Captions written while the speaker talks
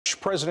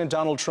President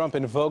Donald Trump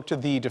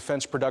invoked the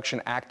Defense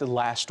Production Act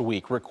last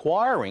week,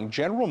 requiring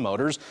General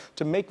Motors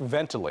to make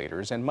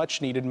ventilators and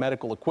much-needed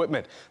medical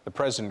equipment. The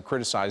president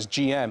criticized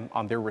GM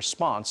on their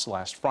response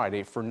last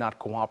Friday for not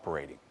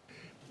cooperating.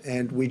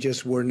 And we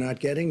just were not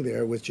getting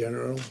there with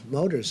General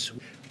Motors.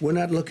 We're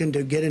not looking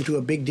to get into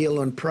a big deal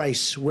on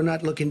price. We're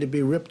not looking to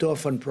be ripped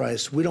off on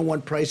price. We don't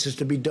want prices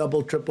to be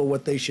double, triple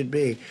what they should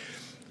be.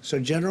 So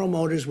General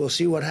Motors, will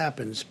see what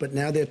happens, but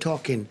now they're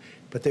talking.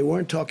 But they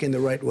weren't talking the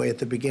right way at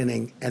the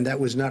beginning, and that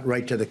was not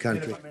right to the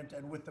country.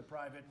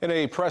 In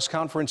a press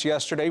conference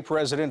yesterday,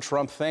 President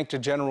Trump thanked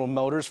General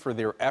Motors for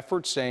their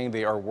efforts, saying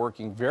they are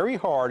working very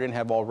hard and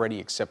have already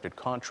accepted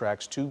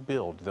contracts to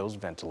build those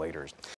ventilators.